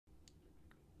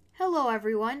Hello,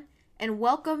 everyone, and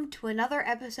welcome to another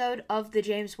episode of The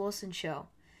James Wilson Show.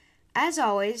 As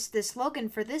always, the slogan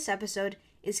for this episode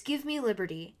is Give Me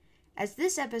Liberty, as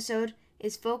this episode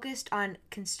is focused on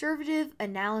conservative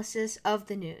analysis of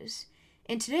the news.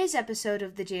 In today's episode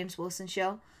of The James Wilson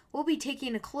Show, we'll be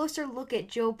taking a closer look at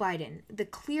Joe Biden, the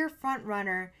clear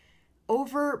frontrunner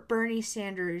over Bernie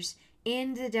Sanders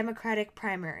in the Democratic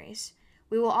primaries.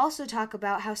 We will also talk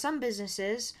about how some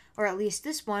businesses, or at least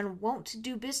this one, won't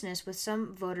do business with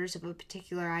some voters of a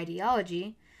particular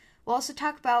ideology. We'll also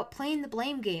talk about playing the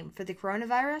blame game for the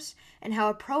coronavirus and how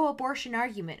a pro-abortion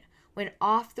argument went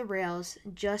off the rails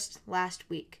just last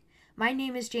week. My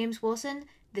name is James Wilson.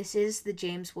 This is The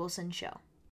James Wilson Show.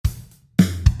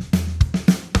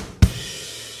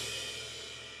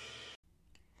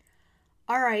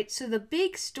 Alright, so the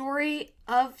big story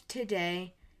of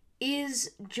today is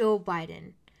Joe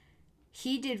Biden.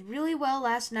 He did really well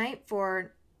last night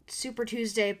for Super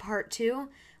Tuesday Part 2,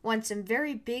 won some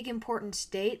very big important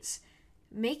states,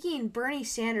 making Bernie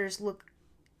Sanders look...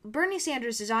 Bernie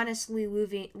Sanders is honestly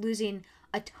losing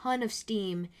a ton of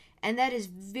steam, and that is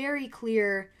very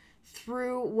clear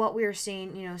through what we are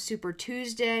seeing, Super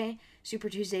Tuesday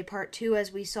Part 2,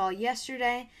 as we saw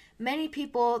yesterday. Many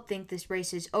people think this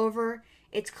race is over.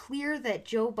 It's clear that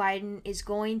Joe Biden is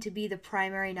going to be the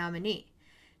primary nominee.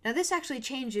 Now, this actually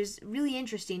changes, really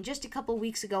interesting. Just a couple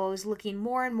weeks ago, I was looking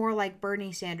more and more like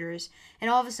Bernie Sanders, and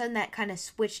all of a sudden that kind of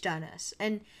switched on us.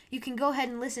 And you can go ahead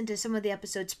and listen to some of the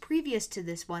episodes previous to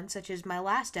this one, such as my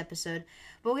last episode,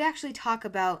 but we actually talk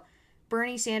about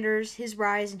Bernie Sanders, his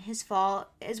rise and his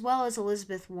fall, as well as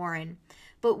Elizabeth Warren.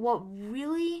 But what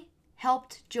really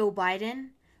helped Joe Biden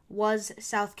was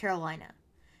South Carolina.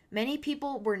 Many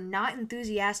people were not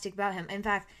enthusiastic about him. In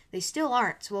fact, they still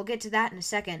aren't, so we'll get to that in a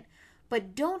second.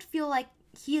 But don't feel like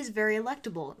he is very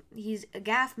electable. He's a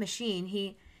gaffe machine.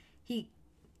 He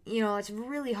it's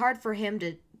really hard for him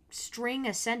to string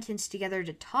a sentence together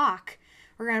to talk.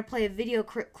 We're going to play a video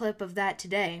clip of that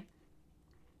today.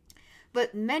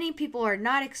 But many people are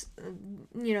not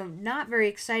very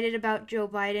excited about Joe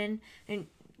Biden. And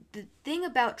the thing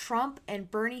about Trump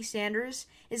and Bernie Sanders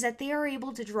is that they are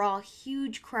able to draw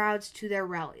huge crowds to their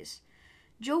rallies.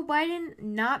 Joe Biden,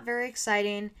 not very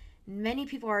exciting. Many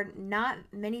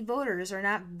voters are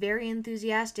not very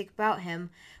enthusiastic about him,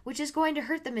 which is going to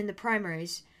hurt them in the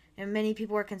primaries. And many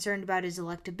people are concerned about his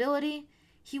electability.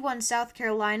 He won South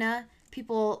Carolina.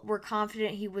 People were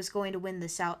confident he was going to win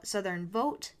the Southern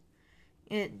vote.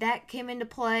 And that came into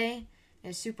play.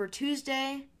 And Super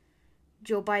Tuesday,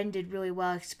 Joe Biden did really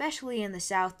well, especially in the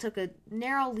South, took a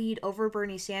narrow lead over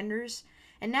Bernie Sanders.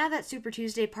 And now that Super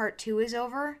Tuesday Part 2 is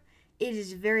over, it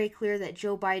is very clear that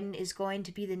Joe Biden is going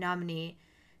to be the nominee.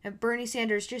 And Bernie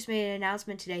Sanders just made an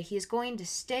announcement today. He is going to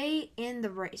stay in the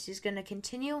race. He's going to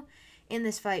continue in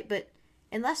this fight. But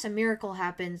unless a miracle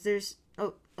happens,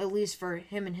 at least for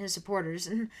him and his supporters,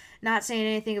 and not saying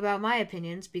anything about my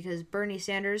opinions, because Bernie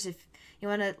Sanders, if you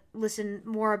want to listen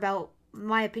more about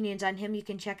my opinions on him, you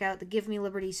can check out the Give Me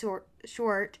Liberty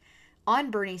short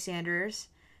on Bernie Sanders.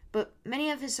 But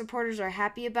many of his supporters are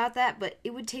happy about that, but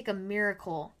it would take a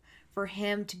miracle for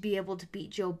him to be able to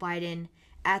beat Joe Biden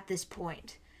at this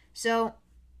point. So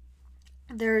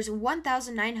there's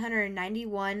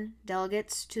 1,991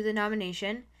 delegates to the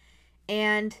nomination,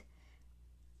 and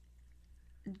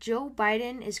Joe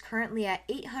Biden is currently at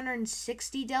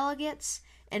 860 delegates,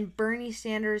 and Bernie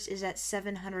Sanders is at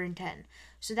 710.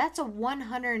 So that's a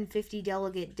 150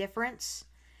 delegate difference.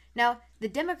 Now, the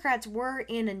Democrats were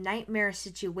in a nightmare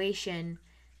situation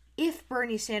if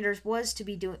Bernie Sanders was to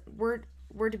be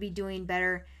were to be doing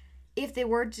better. If they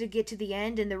were to get to the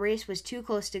end and the race was too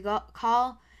close to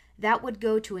call, that would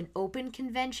go to an open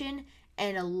convention,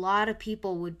 and a lot of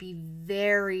people would be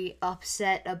very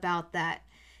upset about that,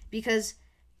 because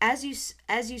as you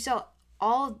saw,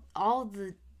 all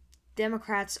the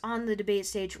Democrats on the debate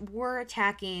stage were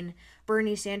attacking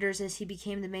Bernie Sanders as he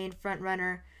became the main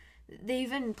frontrunner. They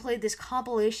even played this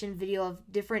compilation video of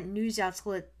different news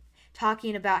outlets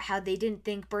talking about how they didn't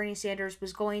think Bernie Sanders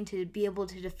was going to be able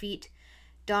to defeat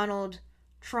Donald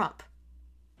Trump.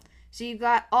 So you've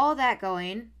got all that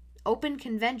going, open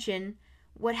convention.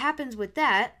 What happens with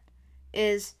that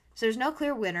is, so there's no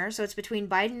clear winner, so it's between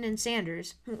Biden and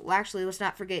Sanders. Well, actually, let's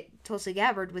not forget Tulsi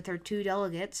Gabbard with her 2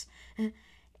 delegates.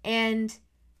 And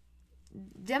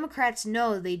Democrats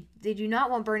know they do not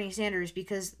want Bernie Sanders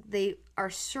because they are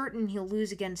certain he'll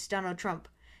lose against Donald Trump.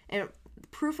 And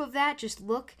proof of that, just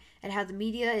look at how the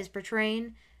media is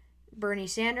portraying Bernie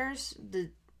Sanders,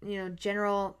 the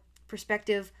general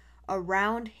perspective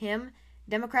around him.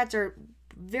 Democrats are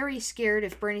very scared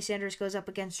if Bernie Sanders goes up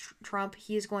against Trump,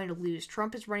 he is going to lose.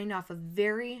 Trump is running off a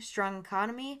very strong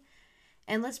economy.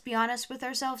 And let's be honest with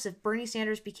ourselves, if Bernie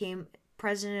Sanders became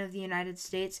president of the United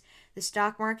States, the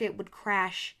stock market would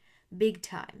crash big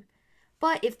time.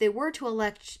 But if they were to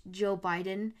elect Joe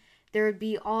Biden, there would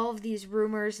be all of these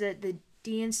rumors that the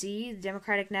DNC, the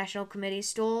Democratic National Committee,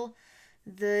 stole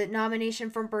the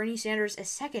nomination from Bernie Sanders a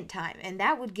second time. And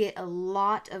that would get a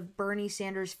lot of Bernie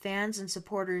Sanders fans and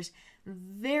supporters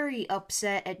very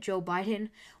upset at Joe Biden,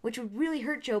 which would really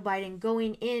hurt Joe Biden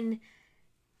going in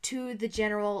to the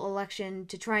general election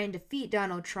to try and defeat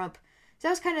Donald Trump. So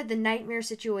that was kind of the nightmare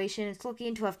situation. It's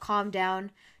looking to have calmed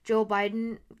down. Joe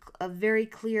Biden, a very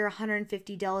clear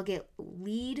 150 delegate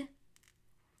lead.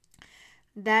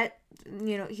 That,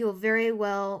 he'll very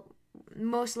well,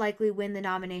 most likely win the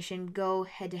nomination, go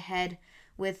head to head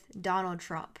with Donald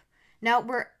Trump. Now,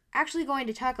 we're actually going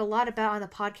to talk a lot about on the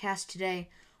podcast today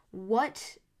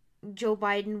what Joe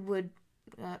Biden would,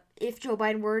 if Joe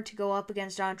Biden were to go up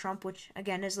against Donald Trump, which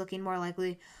again is looking more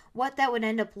likely, what that would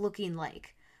end up looking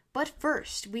like. But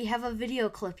first, we have a video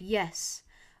clip, yes,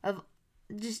 of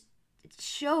just it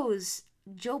shows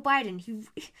Joe Biden.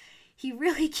 He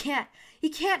really can't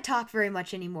talk very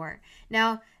much anymore.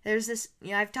 Now, there's this,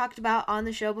 I've talked about on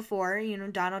the show before,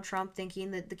 Donald Trump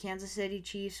thinking that the Kansas City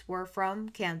Chiefs were from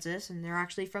Kansas and they're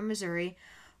actually from Missouri,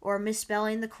 or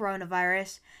misspelling the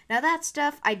coronavirus. Now, that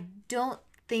stuff, I don't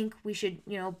think we should,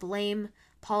 blame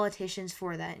politicians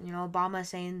for that. Obama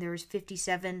saying there's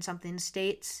 57 something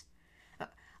states.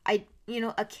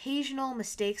 Occasional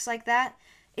mistakes like that,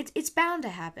 it's bound to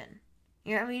happen.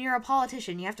 You're a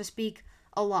politician. You have to speak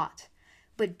a lot.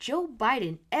 But Joe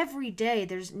Biden, every day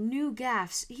there's new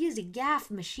gaffes. He is a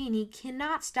gaffe machine. He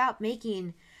cannot stop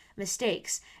making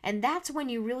mistakes. And that's when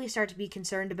you really start to be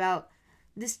concerned about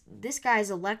this guy's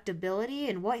electability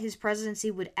and what his presidency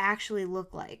would actually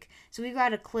look like. So we've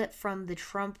got a clip from the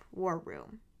Trump War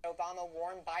Room. Obama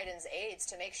warned Biden's aides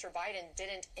to make sure Biden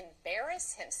didn't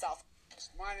embarrass himself.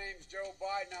 My name's Joe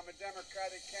Biden. I'm a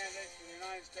Democratic candidate for the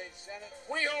United States Senate.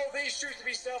 We hold these truths to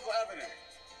be self-evident.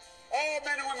 All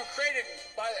men and women created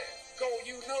by the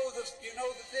you know the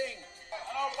thing.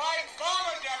 Biden, I'm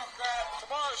a Democrat.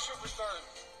 Tomorrow's superstar.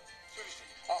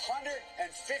 150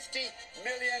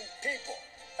 million people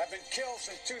have been killed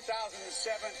since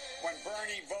 2007 when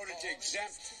Bernie voted to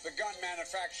exempt the gun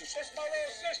manufacturers. It's my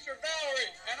little sister,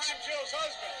 Valerie, and I'm Jill's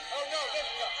husband. Oh, no,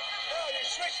 you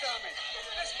switched on me.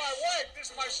 This is my wife.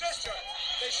 This is my sister.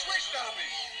 They switched on me.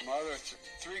 My other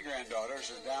three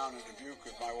granddaughters are down in Dubuque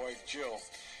with my wife, Jill.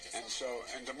 And so,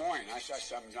 in Des Moines, I'm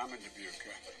in Dubuque.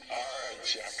 All right,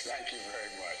 Chuck, thank you very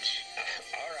much.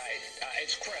 All right,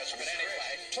 it's Chris, but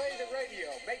anyway. Play the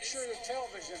radio. Make sure the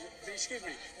television,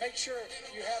 make sure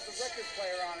you have the record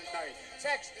player on at night.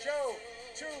 Text Joe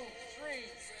 2 3.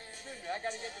 Excuse me, I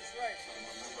got to get this right.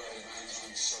 I'm a member of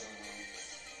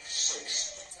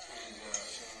 1976, and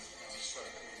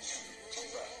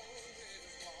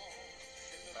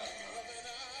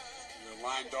you're a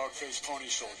lying dog-faced pony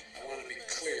soldier. I want to be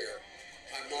clear.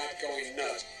 I'm not going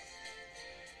nuts.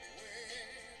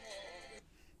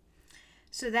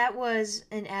 So that was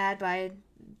an ad by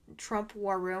Trump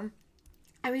War Room.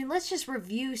 Let's just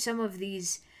review some of the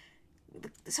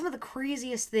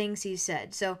craziest things he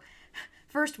said. So,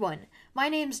 first one, my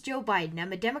name's Joe Biden.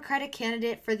 I'm a Democratic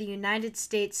candidate for the United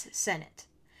States Senate.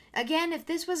 Again, if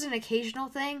this was an occasional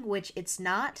thing, which it's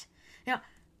not,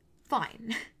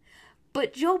 fine.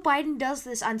 But Joe Biden does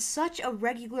this on such a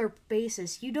regular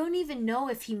basis, you don't even know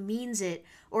if he means it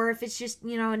or if it's just,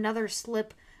 another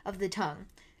slip of the tongue.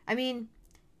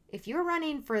 If you're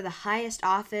running for the highest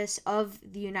office of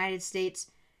the United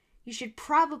States, you should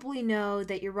probably know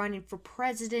that you're running for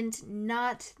president,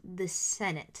 not the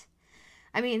Senate.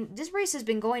 This race has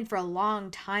been going for a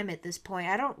long time at this point.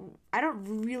 I don't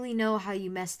really know how you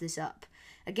mess this up.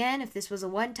 Again, if this was a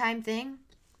one-time thing,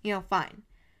 fine.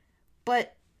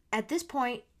 But at this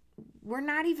point, we're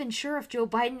not even sure if Joe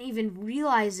Biden even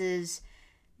realizes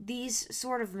these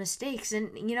sort of mistakes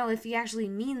and, if he actually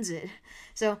means it.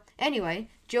 So, anyway,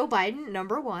 Joe Biden,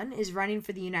 number one, is running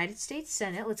for the United States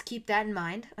Senate. Let's keep that in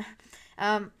mind.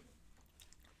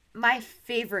 My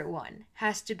favorite one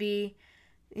has to be,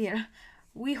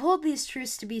 we hold these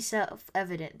truths to be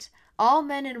self-evident. All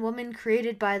men and women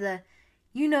created by the,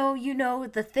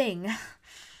 the thing.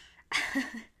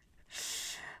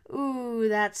 Ooh,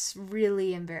 that's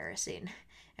really embarrassing.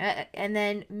 And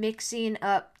then mixing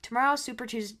up tomorrow's Super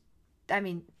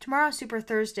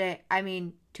Thursday,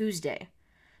 Tuesday.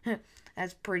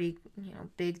 That's pretty,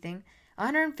 big thing.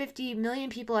 150 million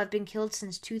people have been killed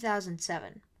since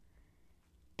 2007.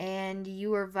 And you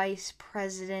were vice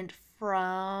president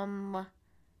from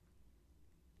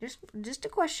Just a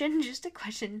question, just a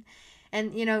question.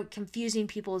 And, confusing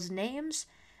people's names.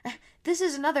 This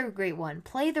is another great one.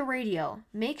 Play the radio.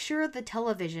 Make sure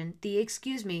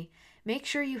make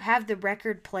sure you have the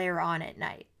record player on at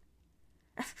night.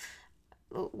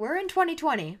 We're in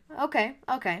 2020. Okay.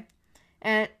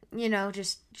 And,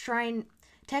 just try and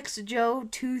text Joe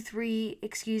 23,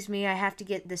 excuse me, I have to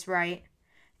get this right.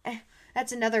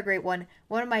 That's another great one.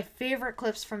 One of my favorite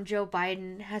clips from Joe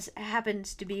Biden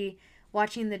happens to be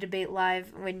watching the debate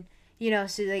live when,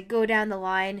 so they go down the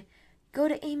line. Go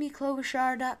to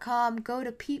amyklobuchar.com, go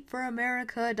to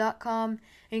peteforamerica.com, and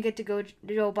you get to go to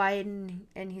Joe Biden,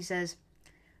 and he says,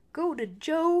 go to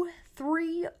Joe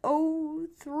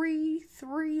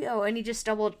 30330, and he just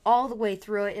stumbled all the way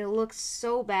through it. It looks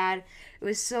so bad. It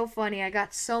was so funny. I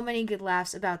got so many good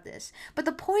laughs about this. But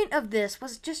the point of this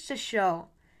was just to show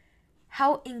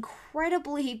how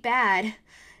incredibly bad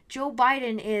Joe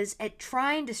Biden is at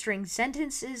trying to string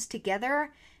sentences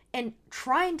together and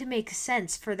trying to make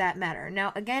sense for that matter.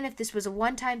 Now, again, if this was a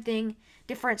one-time thing,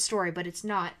 different story, but it's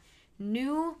not.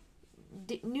 New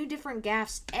different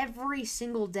gaffes every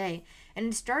single day, and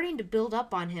it's starting to build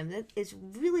up on him. That is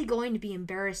really going to be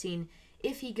embarrassing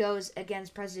if he goes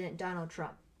against President Donald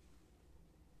Trump.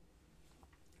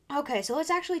 Okay, so let's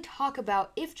actually talk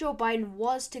about if Joe Biden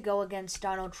was to go against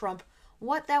Donald Trump,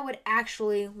 what that would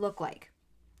actually look like.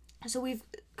 So we've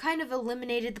kind of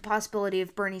eliminated the possibility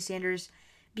of Bernie Sanders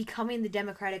becoming the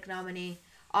Democratic nominee.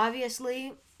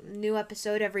 Obviously, new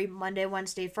episode every Monday,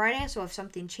 Wednesday, Friday, so if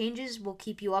something changes, we'll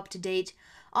keep you up to date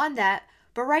on that.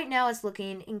 But right now, it's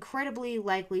looking incredibly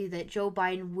likely that Joe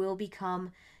Biden will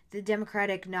become the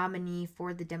Democratic nominee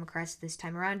for the Democrats this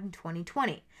time around in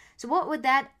 2020. So what would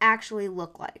that actually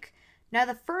look like? Now,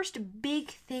 the first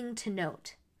big thing to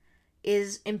note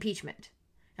is impeachment.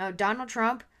 Now, Donald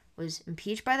Trump was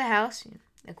impeached by the House,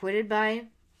 acquitted by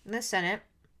the Senate.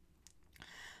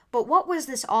 But what was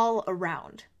this all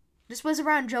around? This was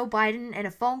around Joe Biden and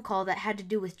a phone call that had to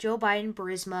do with Joe Biden,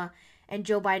 Burisma, and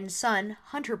Joe Biden's son,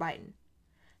 Hunter Biden.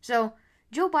 So,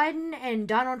 Joe Biden and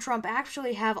Donald Trump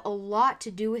actually have a lot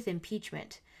to do with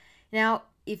impeachment. Now,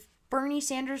 if Bernie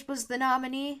Sanders was the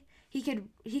nominee, he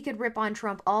could rip on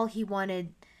Trump all he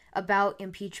wanted about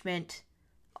impeachment,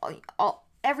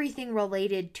 everything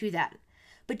related to that.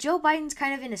 But Joe Biden's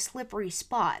kind of in a slippery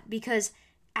spot because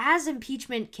as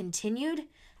impeachment continued,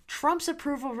 Trump's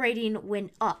approval rating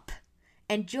went up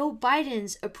and Joe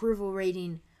Biden's approval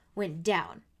rating went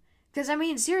down. Because, I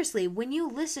mean, seriously, when you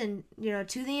listen,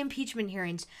 to the impeachment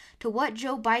hearings, to what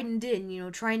Joe Biden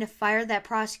did, trying to fire that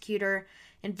prosecutor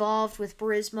involved with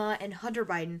Burisma and Hunter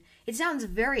Biden, it sounds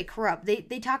very corrupt.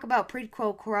 They talk about quid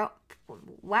pro quo.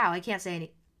 Wow, I can't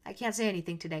say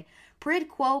anything today. Quid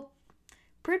pro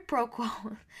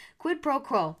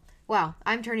quo. Wow,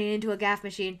 I'm turning into a gaffe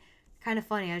machine. Kind of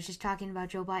funny. I was just talking about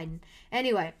Joe Biden.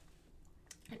 Anyway,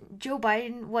 Joe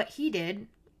Biden, what he did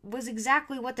was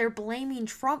exactly what they're blaming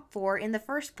Trump for in the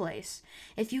first place.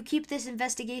 If you keep this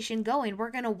investigation going, we're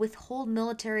going to withhold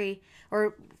military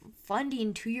or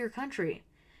funding to your country.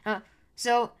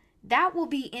 So that will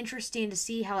be interesting to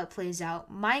see how it plays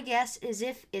out. My guess is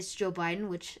if it's Joe Biden,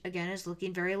 which again is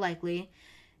looking very likely,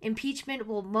 impeachment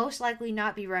will most likely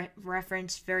not be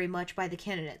referenced very much by the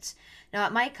candidates. Now,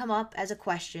 it might come up as a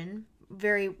question,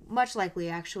 very much likely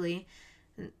actually,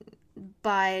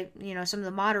 by some of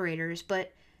the moderators,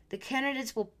 but the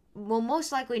candidates will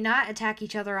most likely not attack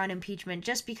each other on impeachment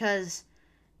just because,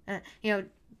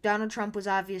 Donald Trump was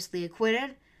obviously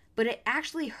acquitted, but it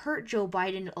actually hurt Joe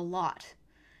Biden a lot.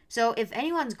 So if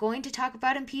anyone's going to talk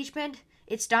about impeachment,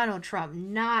 it's Donald Trump,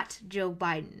 not Joe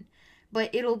Biden.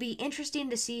 But it'll be interesting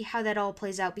to see how that all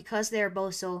plays out because they're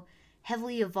both so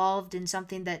heavily involved in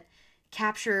something that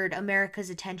captured America's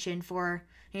attention for,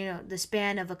 the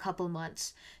span of a couple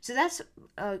months. So that's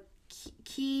a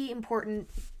key important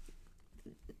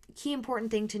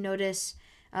thing to notice,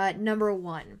 number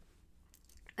one.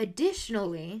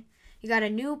 Additionally, you got a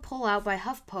new poll out by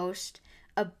HuffPost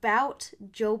about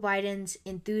Joe Biden's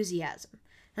enthusiasm.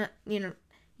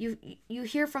 You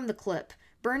hear from the clip.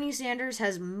 Bernie Sanders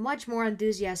has much more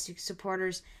enthusiastic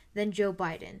supporters than Joe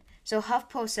Biden. So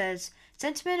HuffPost says,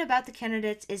 sentiment about the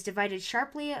candidates is divided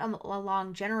sharply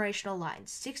along generational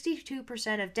lines.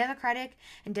 62% of Democratic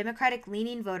and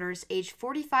Democratic-leaning voters aged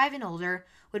 45 and older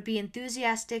would be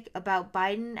enthusiastic about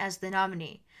Biden as the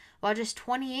nominee, while just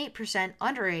 28%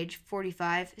 under age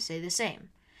 45 say the same.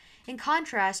 In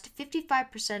contrast,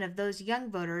 55% of those young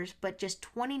voters, but just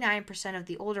 29% of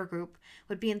the older group,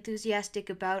 would be enthusiastic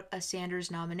about a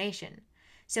Sanders nomination.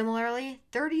 Similarly,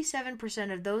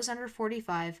 37% of those under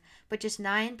 45, but just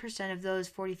 9% of those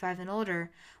 45 and older,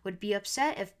 would be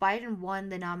upset if Biden won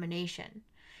the nomination.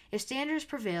 If Sanders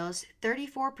prevails,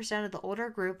 34% of the older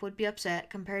group would be upset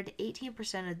compared to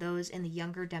 18% of those in the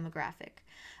younger demographic.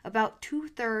 About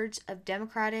 2/3 of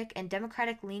Democratic and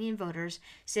Democratic-leaning voters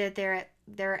say that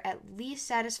they're at least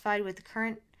satisfied with the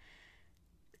current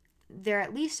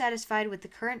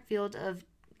field of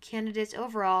candidates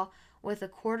overall, with a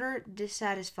quarter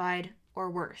dissatisfied or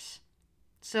worse.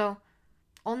 So,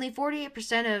 only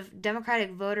 48% of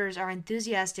Democratic voters are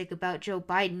enthusiastic about Joe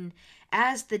Biden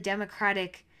as the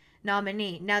Democratic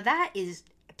nominee. Now, that is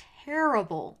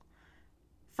terrible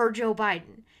for Joe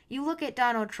Biden. You look at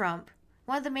Donald Trump,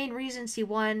 one of the main reasons he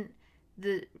won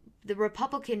the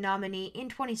Republican nominee in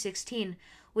 2016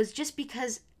 was just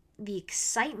because the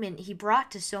excitement he brought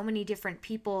to so many different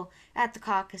people at the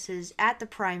caucuses, at the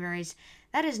primaries.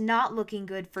 That is not looking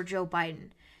good for Joe Biden.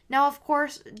 Now, of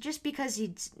course, just because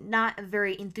he's not a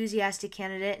very enthusiastic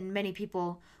candidate and many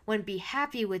people wouldn't be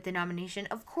happy with the nomination,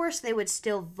 of course they would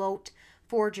still vote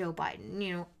for Joe Biden.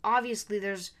 You know, obviously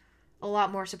there's a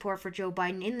lot more support for Joe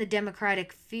Biden in the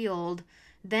Democratic field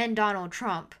than Donald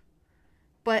Trump.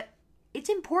 But it's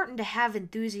important to have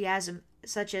enthusiasm,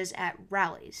 such as at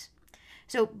rallies.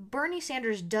 So Bernie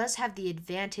Sanders does have the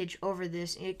advantage over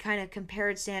this. It kind of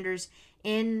compared Sanders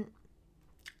in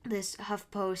this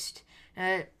HuffPost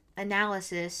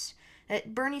analysis.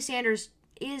 Bernie Sanders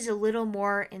is a little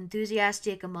more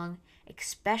enthusiastic among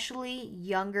especially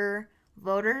younger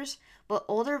voters, but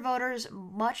older voters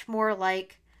much more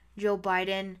like Joe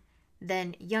Biden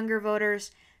than younger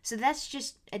voters. So that's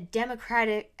just a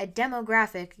demographic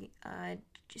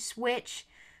switch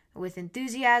with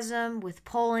enthusiasm, with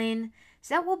polling.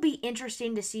 So that will be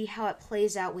interesting to see how it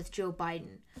plays out with Joe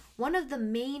Biden. One of the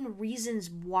main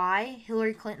reasons why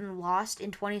Hillary Clinton lost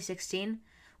in 2016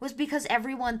 was because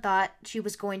everyone thought she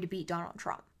was going to beat Donald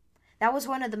Trump. That was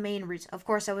one of the main reasons. Of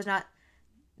course, that was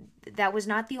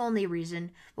not the only reason,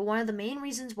 but one of the main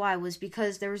reasons why was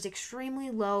because there was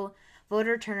extremely low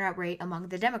voter turnout rate among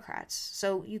the Democrats.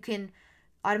 So you can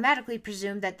automatically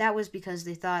presume that that was because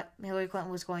they thought Hillary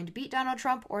Clinton was going to beat Donald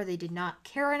Trump, or they did not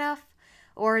care enough,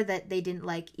 or that they didn't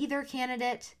like either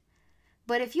candidate.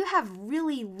 But if you have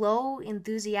really low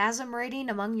enthusiasm rating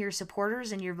among your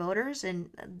supporters and your voters and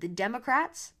the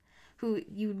Democrats, who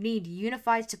you need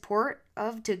unified support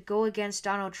of to go against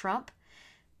Donald Trump,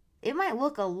 it might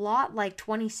look a lot like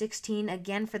 2016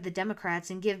 again for the Democrats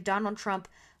and give Donald Trump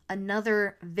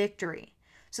another victory.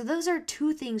 So those are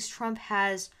two things Trump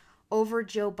has over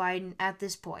Joe Biden at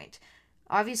this point.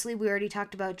 Obviously, we already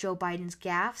talked about Joe Biden's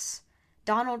gaffes.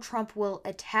 Donald Trump will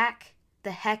attack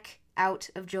the heck out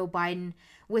of Joe Biden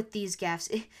with these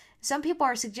gaffes. Some people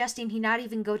are suggesting he not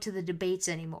even go to the debates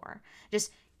anymore.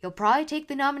 Just, he'll probably take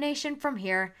the nomination from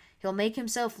here. He'll make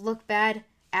himself look bad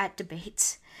at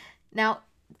debates. Now,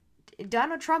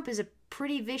 Donald Trump is a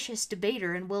pretty vicious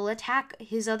debater and will attack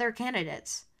his other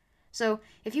candidates. So,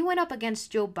 if you went up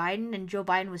against Joe Biden and Joe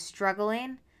Biden was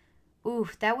struggling,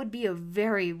 that would be a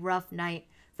very rough night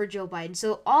for Joe Biden.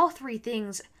 So, all three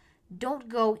things don't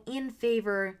go in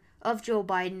favor of Joe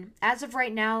Biden. As of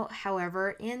right now,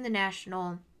 however, in the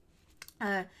national,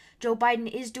 Joe Biden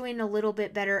is doing a little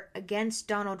bit better against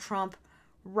Donald Trump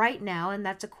right now, and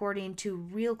that's according to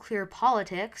Real Clear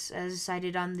Politics, as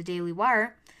cited on the Daily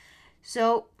Wire.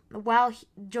 So, while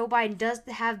Joe Biden does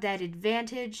have that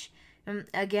advantage,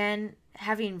 again,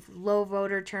 having low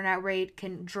voter turnout rate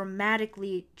can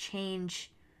dramatically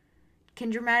change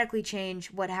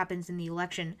what happens in the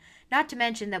election. Not to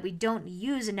mention that we don't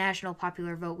use a national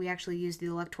popular vote, we actually use the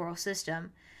electoral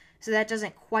system. So that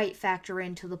doesn't quite factor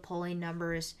into the polling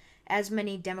numbers as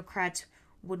many Democrats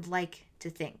would like to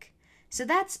think. So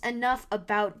that's enough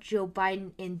about Joe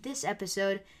Biden in this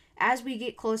episode. As we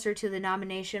get closer to the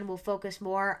nomination, we'll focus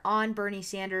more on Bernie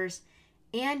Sanders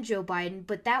and Joe Biden,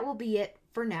 but that will be it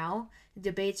for now. The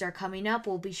debates are coming up.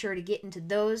 We'll be sure to get into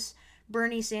those.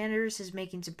 Bernie Sanders is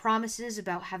making some promises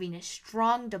about having a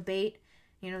strong debate.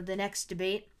 The next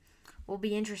debate will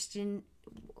be interesting.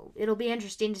 It'll be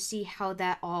interesting to see how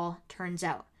that all turns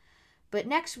out. But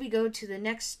next we go to the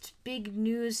next big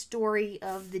news story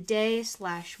of the day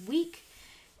 / week.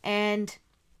 And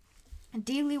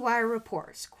Daily Wire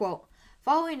reports, quote,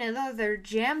 following another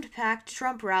jammed-packed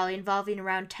Trump rally involving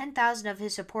around 10,000 of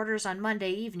his supporters on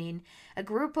Monday evening, a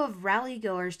group of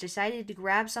rally-goers decided to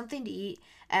grab something to eat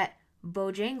at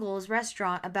Bojangles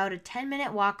restaurant about a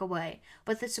 10-minute walk away,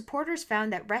 but the supporters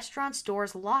found that restaurant's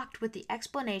doors locked, with the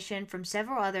explanation from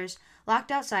several others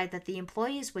locked outside that the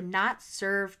employees would not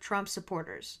serve Trump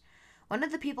supporters. One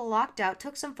of the people locked out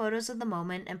took some photos of the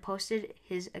moment and posted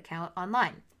his account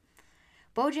online.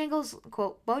 Bojangles,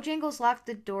 quote, Bojangles locked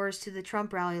the doors to the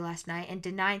Trump rally last night and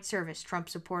denied service, Trump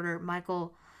supporter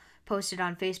Michael posted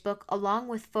on Facebook, along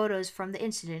with photos from the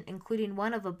incident, including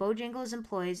one of a Bojangles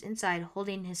employees inside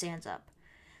holding his hands up.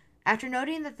 After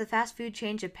noting that the fast food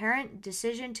chain's apparent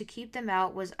decision to keep them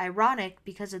out was ironic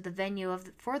because of the venue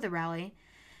for the rally,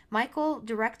 Michael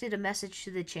directed a message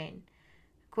to the chain.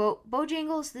 Quote,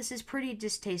 "Bojangles, this is pretty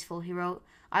distasteful," he wrote.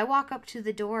 "I walk up to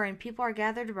the door and people are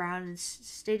gathered around and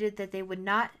stated that they would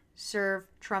not serve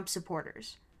Trump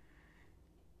supporters."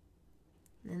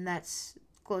 And that's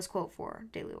close quote for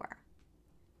Daily Wire.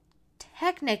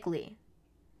 Technically,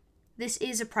 this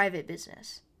is a private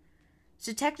business.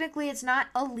 So technically, it's not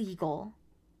illegal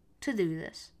to do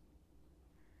this.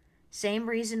 Same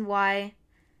reason why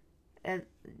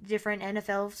different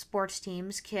NFL sports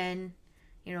teams can,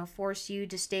 force you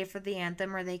to stay for the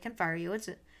anthem, or they can fire you. It's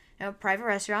a private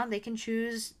restaurant. They can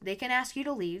choose. They can ask you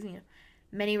to leave.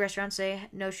 Many restaurants say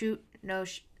no shoes,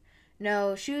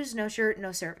 no shirt,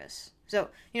 no service. So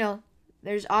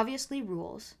there's obviously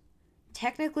rules.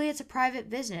 Technically, it's a private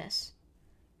business.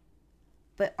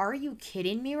 But are you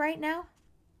kidding me right now?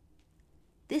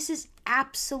 This is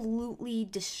absolutely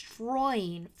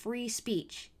destroying free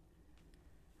speech.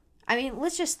 I mean,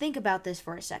 let's just think about this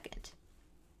for a second.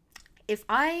 If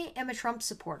I am a Trump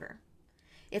supporter,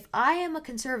 if I am a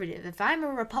conservative, if I'm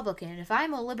a Republican, if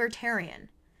I'm a libertarian,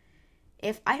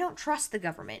 if I don't trust the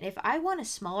government, if I want a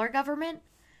smaller government,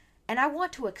 and I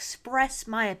want to express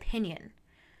my opinion,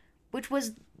 which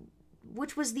was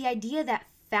the idea that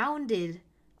founded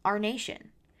our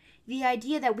nation. The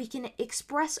idea that we can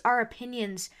express our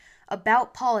opinions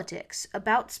about politics,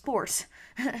 about sports,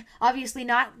 obviously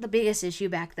not the biggest issue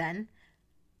back then,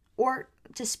 or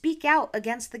to speak out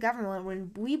against the government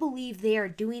when we believe they are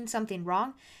doing something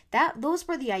wrong. Those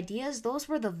were the ideas, those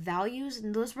were the values,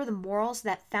 and those were the morals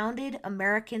that founded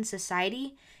American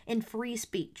society in free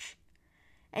speech.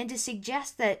 And to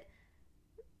suggest that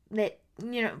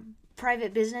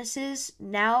private businesses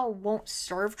now won't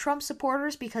serve Trump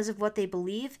supporters because of what they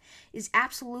believe is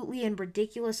absolutely and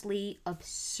ridiculously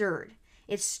absurd.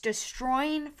 It's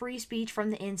destroying free speech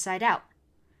from the inside out.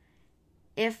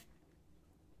 If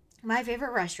my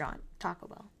favorite restaurant, Taco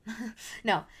Bell,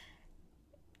 no.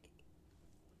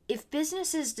 If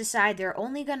businesses decide they're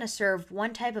only going to serve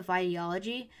one type of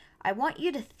ideology, I want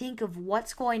you to think of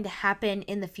what's going to happen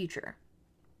in the future.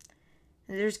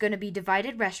 There's going to be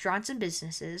divided restaurants and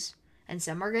businesses, and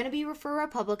some are going to be for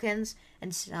Republicans,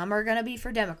 and some are going to be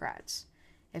for Democrats.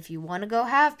 If you want to go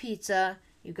have pizza,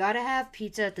 you got to have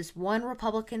pizza at this one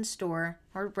Republican store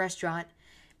or restaurant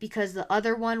because the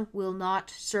other one will not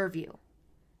serve you,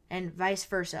 and vice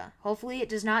versa. Hopefully it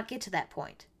does not get to that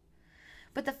point.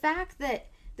 But the fact that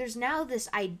there's now this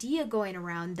idea going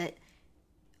around that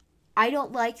I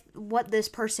don't like what this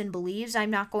person believes,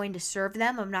 I'm not going to serve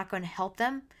them, I'm not going to help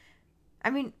them. I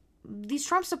mean, these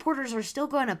Trump supporters are still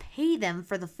going to pay them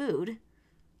for the food.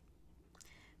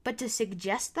 But to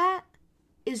suggest that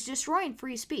is destroying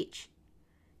free speech.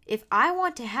 If I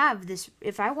want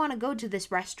to go to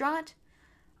this restaurant,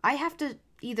 I have to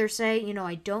either say,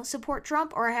 I don't support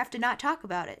Trump, or I have to not talk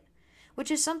about it. Which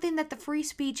is something that free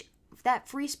speech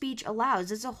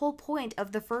allows. It's the whole point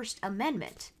of the First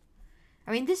Amendment.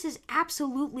 I mean, this is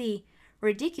absolutely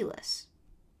ridiculous.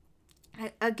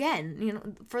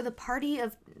 Again, for the party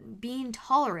of being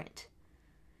tolerant.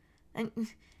 And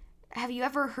have you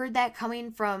ever heard that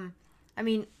coming from,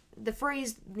 the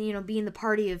phrase, being the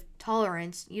party of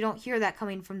tolerance, you don't hear that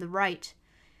coming from the right.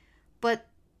 But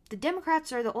the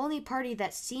Democrats are the only party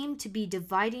that seem to be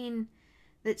dividing,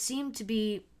 that seem to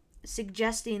be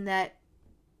suggesting that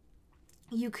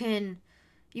you can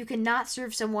not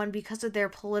serve someone because of their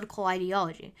political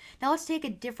ideology. Now let's take a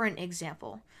different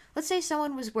example. Let's say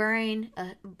someone was wearing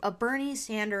a Bernie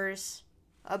Sanders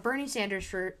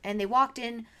shirt, and they walked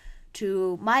in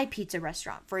to my pizza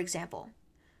restaurant, for example.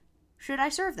 Should I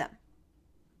serve them?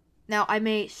 Now, I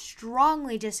may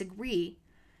strongly disagree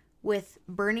with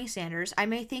Bernie Sanders. I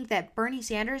may think that Bernie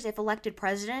Sanders, if elected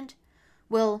president,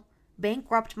 will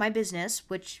bankrupt my business,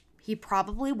 which he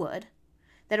probably would,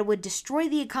 that it would destroy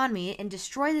the economy and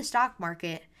destroy the stock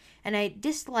market, and I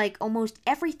dislike almost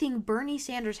everything Bernie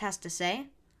Sanders has to say.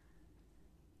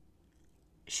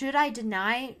 Should I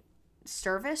deny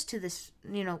service to this,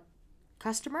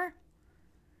 customer?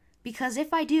 Because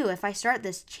if I start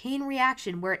this chain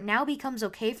reaction where it now becomes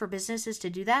okay for businesses to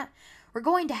do that, we're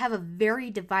going to have a very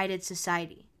divided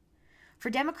society. For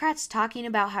Democrats talking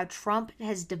about how Trump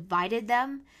has divided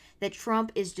them, that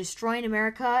Trump is destroying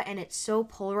America and it's so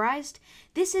polarized,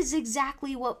 this is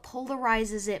exactly what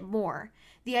polarizes it more.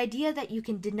 The idea that you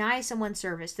can deny someone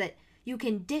service, that you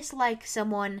can dislike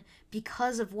someone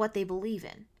because of what they believe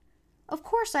in. Of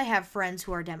course I have friends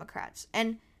who are Democrats,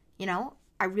 and,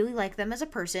 I really like them as a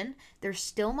person. They're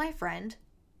still my friend.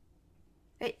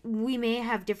 We may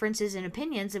have differences in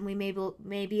opinions, and we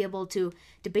may be able to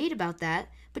debate about that,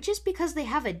 but just because they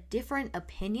have a different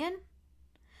opinion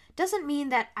doesn't mean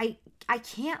that I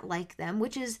can't like them,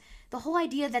 which is the whole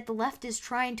idea that the left is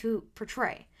trying to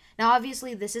portray. Now,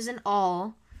 obviously, this isn't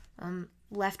all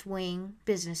left-wing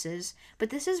businesses, but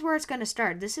this is where it's going to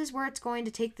start. This is where it's going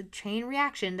to take the chain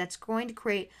reaction that's going to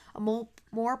create a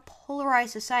more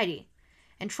polarized society.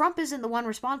 And Trump isn't the one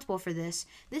responsible for this.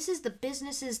 This is the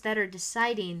businesses that are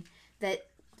deciding that,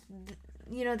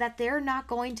 that they're not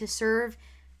going to serve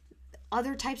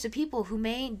other types of people who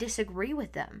may disagree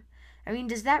with them. I mean,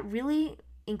 does that really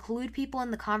include people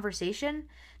in the conversation?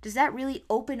 Does that really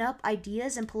open up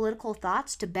ideas and political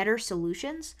thoughts to better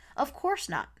solutions? Of course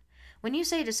not. When you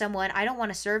say to someone, I don't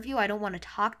want to serve you, I don't want to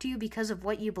talk to you because of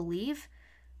what you believe,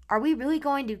 are we really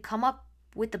going to come up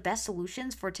with the best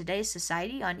solutions for today's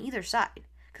society on either side?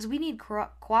 Because we need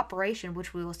cooperation,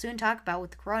 which we will soon talk about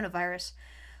with the coronavirus,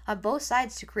 on both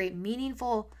sides to create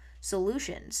meaningful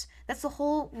solutions. That's the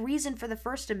whole reason for the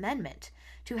First Amendment,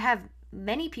 to have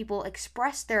many people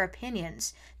express their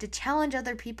opinions, to challenge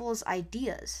other people's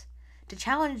ideas, to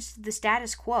challenge the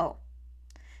status quo,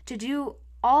 to do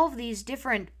all of these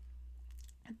different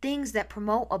things that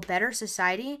promote a better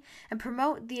society and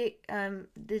promote the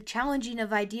challenging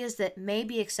of ideas that may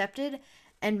be accepted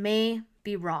and may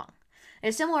be wrong.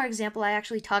 A similar example, I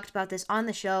actually talked about this on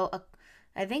the show,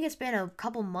 I think it's been a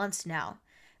couple months now,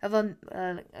 of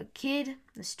a kid,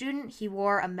 a student. He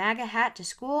wore a MAGA hat to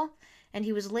school, and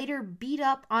he was later beat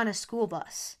up on a school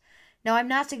bus. Now, I'm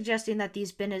not suggesting that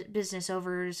these business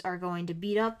owners are going to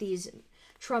beat up these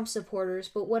Trump supporters,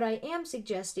 but what I am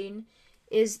suggesting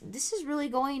is this is really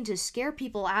going to scare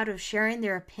people out of sharing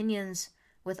their opinions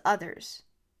with others.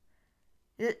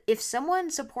 If someone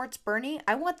supports Bernie,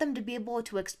 I want them to be able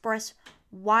to express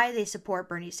why they support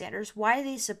Bernie Sanders, why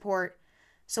they support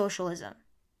socialism.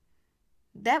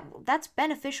 That's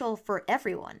beneficial for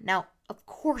everyone. Now, of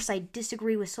course, I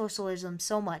disagree with socialism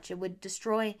so much. It would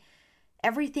destroy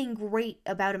everything great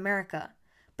about America.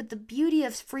 But the beauty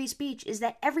of free speech is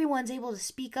that everyone's able to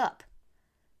speak up.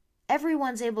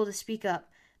 Everyone's able to speak up.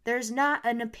 There's not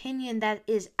an opinion that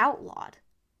is outlawed.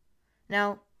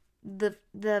 Now,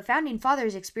 the founding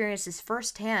fathers experienced this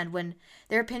firsthand when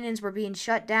their opinions were being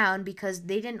shut down because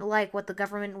they didn't like what the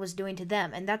government was doing to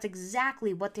them. And that's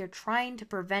exactly what they're trying to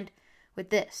prevent with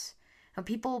this. Now,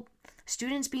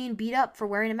 students being beat up for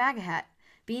wearing a MAGA hat,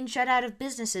 being shut out of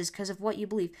businesses because of what you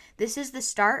believe. This is the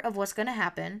start of what's going to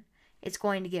happen. It's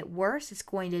going to get worse. It's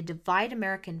going to divide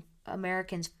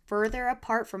Americans further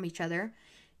apart from each other,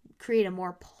 create a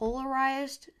more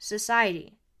polarized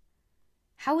society.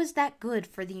 How is that good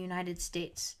for the United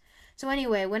States? So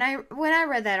anyway, when I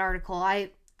read that article,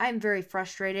 I'm very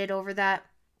frustrated over that.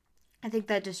 I think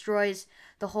that destroys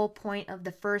the whole point of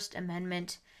the First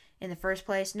Amendment in the first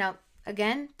place. Now,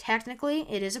 again, technically,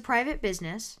 it is a private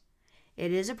business.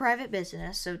 It is a private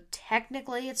business, so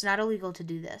technically it's not illegal to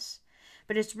do this.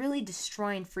 But it's really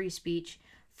destroying free speech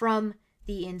from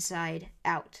the inside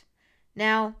out.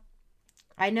 Now,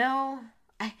 I know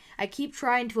I keep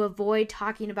trying to avoid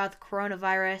talking about the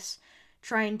coronavirus,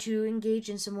 trying to engage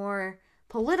in some more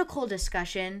political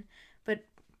discussion, but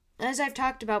as I've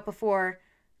talked about before,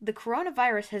 the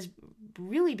coronavirus has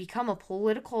really become a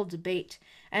political debate,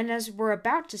 and as we're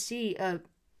about to see a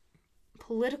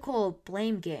political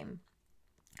blame game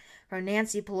from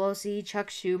Nancy Pelosi, Chuck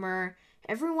Schumer,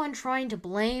 everyone trying to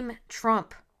blame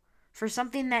Trump for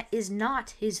something that is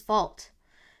not his fault.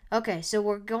 Okay, so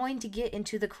we're going to get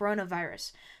into the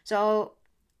coronavirus. So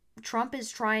Trump is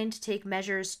trying to take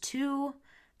measures to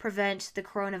prevent the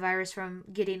coronavirus from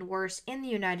getting worse in the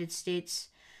United States.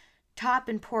 Top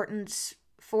importance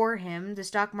for him, the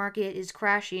stock market is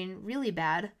crashing really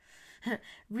bad.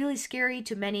 Really scary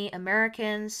to many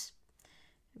Americans.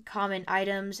 Common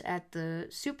items at the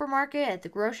supermarket, at the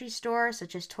grocery store,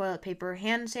 such as toilet paper,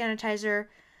 hand sanitizer,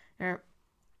 are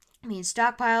being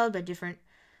stockpiled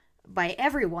by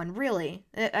everyone, really.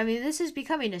 I mean, this is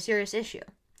becoming a serious issue.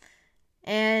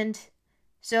 And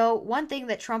so one thing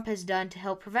that Trump has done to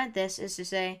help prevent this is to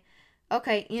say,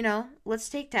 okay, let's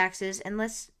take taxes and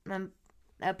let's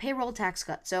a payroll tax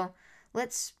cut. So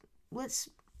let's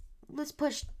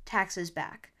push taxes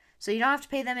back. So you don't have to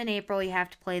pay them in April, you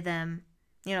have to pay them,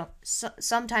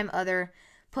 sometime other.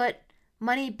 Put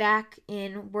money back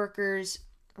in workers'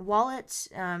 wallets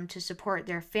to support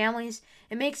their families.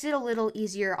 It makes it a little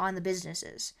easier on the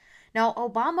businesses. Now,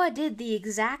 Obama did the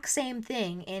exact same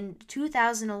thing in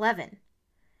 2011.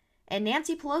 And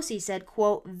Nancy Pelosi said,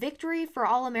 quote, "Victory for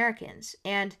all Americans,"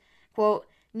 and, quote,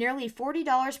 nearly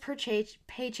 $40 per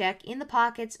paycheck in the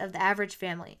pockets of the average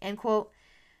family. And quote,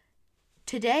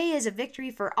 "Today is a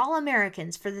victory for all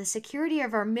Americans, for the security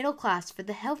of our middle class, for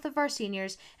the health of our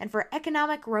seniors, and for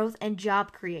economic growth and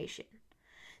job creation.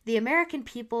 The American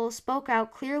people spoke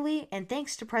out clearly, and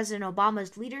thanks to President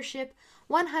Obama's leadership,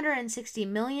 160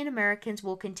 million Americans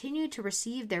will continue to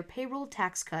receive their payroll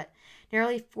tax cut,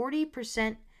 nearly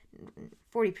 40%,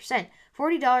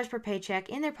 $40 per paycheck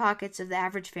in their pockets of the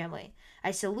average family. I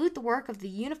salute the work of the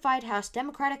Unified House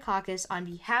Democratic Caucus on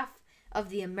behalf of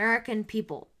the American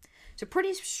people." So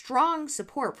pretty strong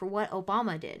support for what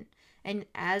Obama did. And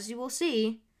as you will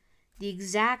see, the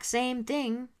exact same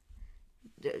thing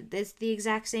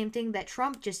that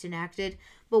Trump just enacted,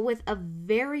 but with a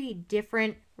very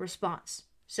different response.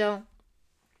 So,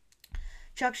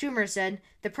 Chuck Schumer said,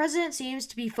 "The president seems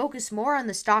to be focused more on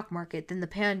the stock market than the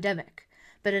pandemic.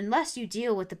 But unless you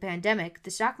deal with the pandemic,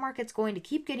 the stock market's going to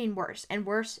keep getting worse and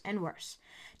worse and worse.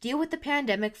 Deal with the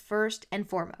pandemic first and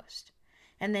foremost."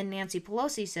 And then Nancy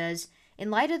Pelosi says,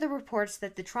 "In light of the reports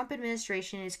that the Trump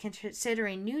administration is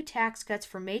considering new tax cuts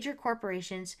for major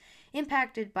corporations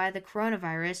impacted by the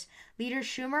coronavirus, Leader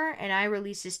Schumer and I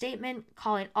released a statement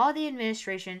calling on the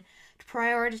administration to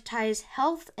prioritize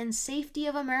health and safety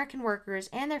of American workers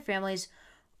and their families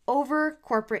over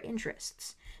corporate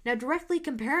interests." Now, directly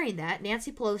comparing that,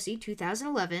 Nancy Pelosi,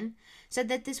 2011, said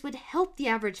that this would help the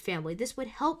average family. This would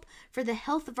help for the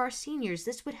health of our seniors.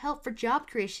 This would help for job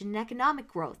creation and economic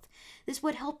growth. This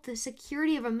would help the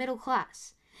security of a middle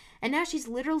class. And now she's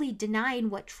literally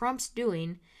denying what Trump's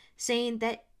doing, saying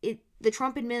that the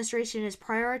Trump administration is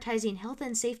prioritizing health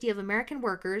and safety of American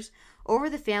workers over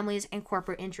the families and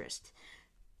corporate interests.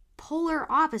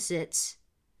 Polar opposites,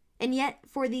 and yet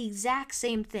for the exact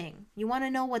same thing. You want to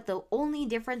know what the only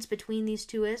difference between these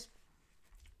two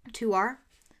are?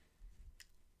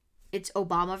 It's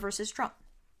Obama versus Trump.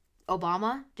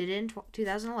 Obama did it in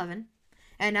 2011,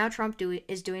 and now Trump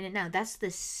is doing it now. That's the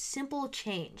simple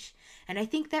change. And I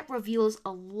think that reveals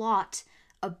a lot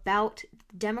about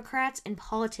Democrats and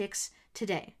politics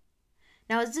today.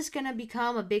 Now, is this going to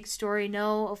become a big story?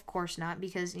 No, of course not,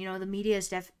 because, the media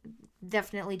is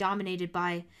definitely dominated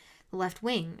by the left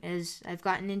wing, as I've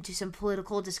gotten into some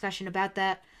political discussion about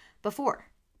that before.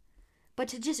 But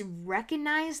to just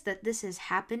recognize that this is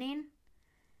happening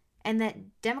and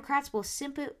that Democrats will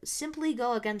simply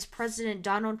go against President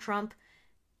Donald Trump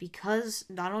because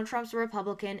Donald Trump's a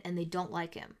Republican and they don't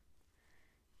like him.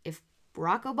 If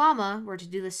Barack Obama were to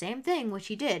do the same thing, which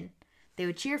he did, they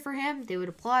would cheer for him, they would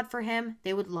applaud for him,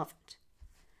 they would love it.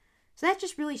 So that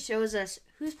just really shows us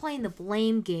who's playing the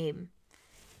blame game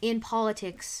in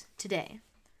politics today.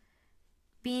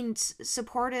 Being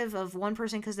supportive of one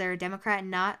person because they're a Democrat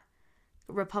and not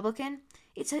a Republican,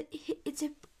 it's a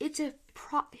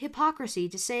hypocrisy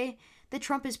to say that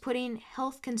Trump is putting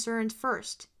health concerns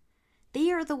first.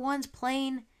 They are the ones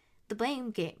playing the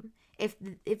blame game.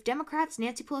 If Democrats,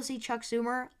 Nancy Pelosi, Chuck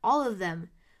Schumer, all of them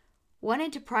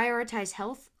wanted to prioritize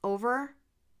health over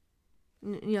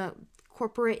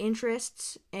corporate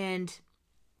interests and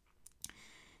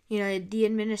the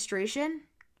administration,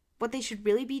 what they should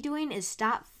really be doing is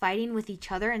stop fighting with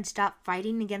each other and stop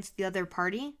fighting against the other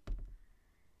party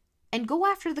and go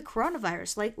after the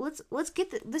coronavirus. Like, let's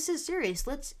get this is serious.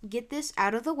 Let's get this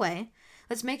out of the way.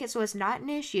 Let's make it so it's not an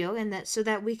issue, and so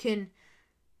that we can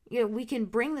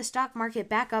bring the stock market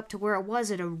back up to where it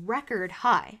was at a record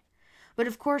high. But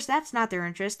of course, that's not their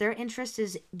interest. Their interest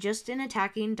is just in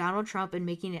attacking Donald Trump and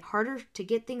making it harder to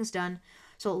get things done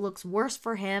so it looks worse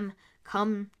for him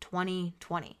come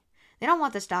 2020. They don't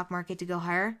want the stock market to go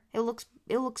higher. It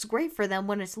looks great for them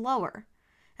when it's lower.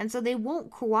 And so they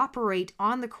won't cooperate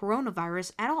on the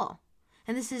coronavirus at all.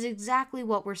 And this is exactly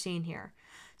what we're seeing here.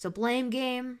 So blame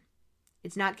game,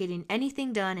 it's not getting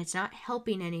anything done. It's not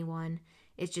helping anyone.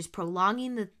 It's just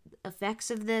prolonging the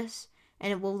effects of this,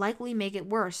 and it will likely make it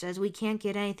worse as we can't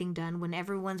get anything done when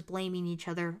everyone's blaming each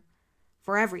other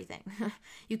for everything.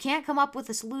 You can't come up with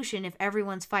a solution if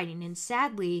everyone's fighting. And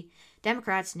sadly,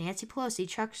 Democrats, Nancy Pelosi,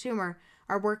 Chuck Schumer,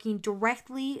 are working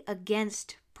directly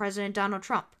against President Donald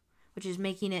Trump, which is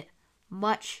making it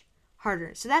much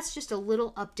harder. So that's just a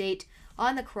little update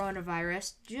on the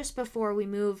coronavirus just before we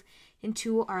move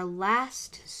into our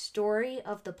last story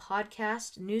of the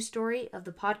podcast, news story of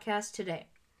the podcast today,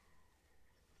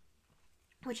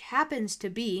 which happens to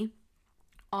be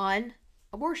on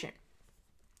abortion.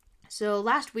 So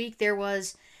last week there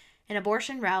was an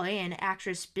abortion rally, and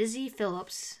actress Busy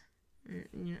Phillips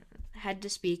had to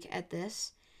speak at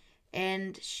this,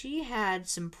 and she had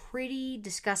some pretty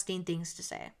disgusting things to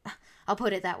say. I'll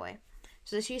put it that way.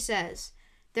 So she says,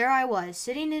 there I was,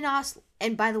 sitting in Oslo.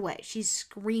 And by the way, she's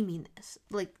screaming this,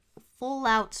 like full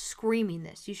out screaming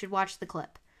this. You should watch the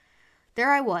clip.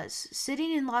 There I was,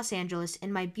 sitting in Los Angeles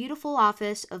in my beautiful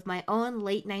office of my own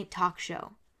late night talk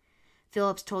show,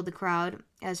 Phillips told the crowd,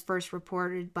 as first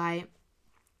reported by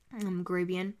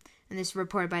Grabian, and this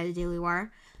reported by the Daily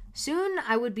Wire. Soon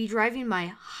I would be driving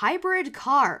my hybrid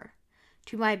car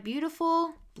to my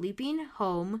beautiful bleeping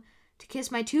home to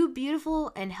kiss my 2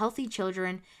 beautiful and healthy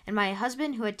children and my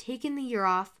husband who had taken the year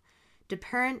off to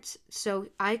parent so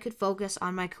I could focus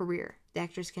on my career, the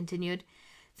actress continued.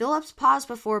 Phillips paused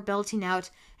before belting out,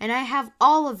 and I have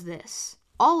all of this,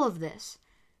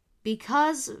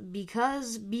 because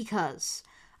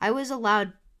I was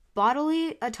allowed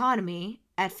bodily autonomy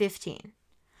at 15.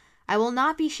 I will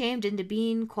not be shamed into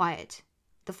being quiet,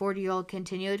 the 40-year-old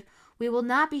continued. We will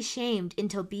not be shamed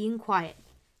into being quiet.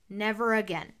 Never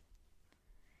again.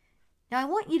 Now I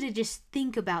want you to just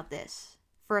think about this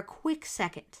for a quick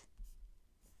second.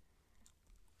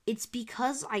 It's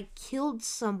because I killed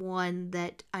someone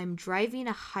that I'm driving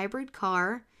a hybrid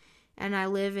car and I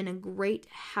live in a great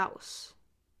house.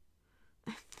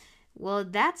 Well,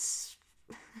 that's...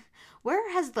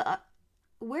 Where has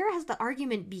the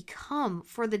argument become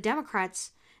for the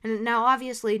Democrats? And now,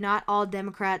 obviously, not all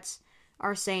Democrats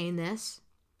are saying this,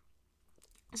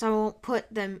 so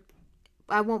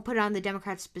I won't put it on the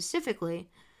Democrats specifically.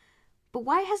 But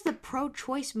why has the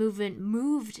pro-choice movement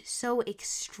moved so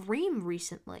extreme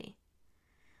recently?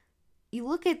 You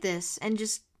look at this and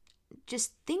just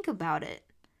think about it.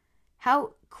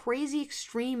 How crazy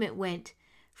extreme it went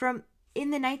from in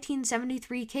the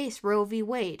 1973 case Roe v.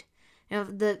 Wade.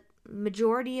 The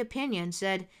majority opinion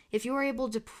said if you were able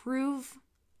to prove,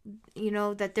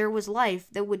 that there was life,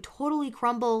 that would totally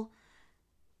crumble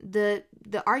the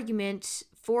argument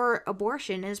for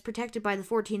abortion as protected by the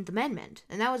 14th Amendment.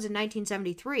 And that was in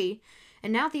 1973.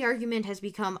 And now the argument has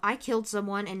become, I killed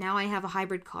someone and now I have a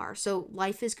hybrid car. So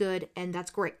life is good and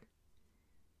that's great.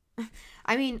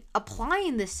 I mean,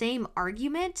 applying the same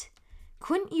argument,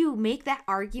 couldn't you make that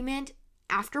argument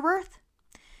after birth?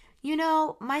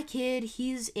 My kid,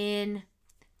 he's in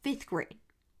 5th grade.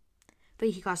 But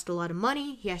he costs a lot of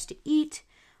money. He has to eat.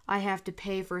 I have to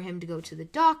pay for him to go to the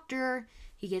doctor.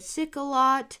 He gets sick a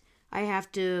lot. I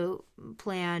have to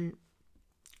plan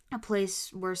a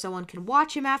place where someone can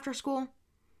watch him after school.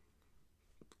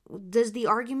 Does the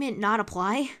argument not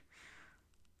apply?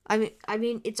 I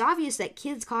mean, it's obvious that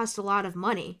kids cost a lot of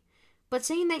money. But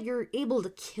saying that you're able to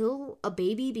kill a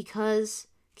baby because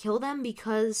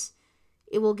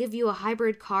it will give you a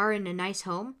hybrid car and a nice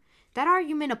home, that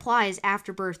argument applies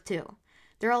after birth too.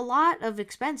 There are a lot of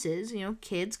expenses,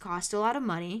 kids cost a lot of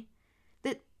money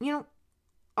that,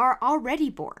 are already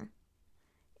born.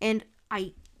 And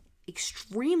I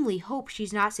extremely hope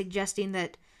she's not suggesting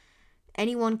that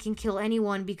anyone can kill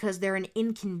anyone because they're an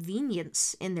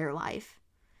inconvenience in their life.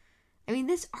 I mean,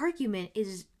 this argument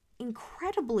is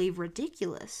incredibly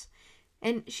ridiculous.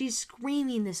 And she's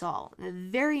screaming this all.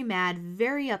 Very mad,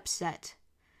 very upset.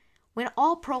 When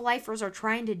all pro-lifers are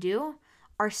trying to do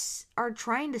are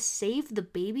trying to save the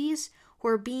babies who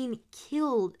are being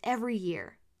killed every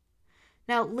year.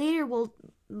 Now, later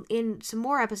in some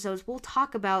more episodes, we'll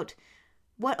talk about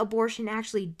what abortion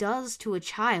actually does to a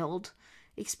child,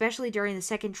 especially during the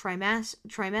second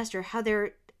trimester, how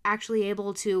they're actually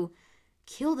able to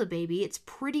kill the baby. It's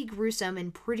pretty gruesome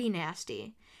and pretty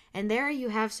nasty. And there you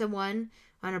have someone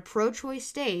on a pro-choice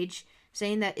stage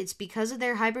saying that it's because of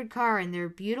their hybrid car and their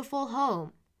beautiful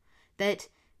home that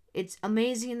it's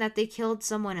amazing that they killed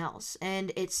someone else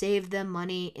and it saved them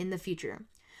money in the future.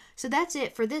 So that's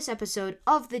it for this episode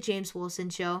of The James Wilson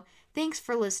Show. Thanks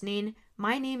for listening.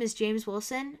 My name is James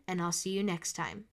Wilson, and I'll see you next time.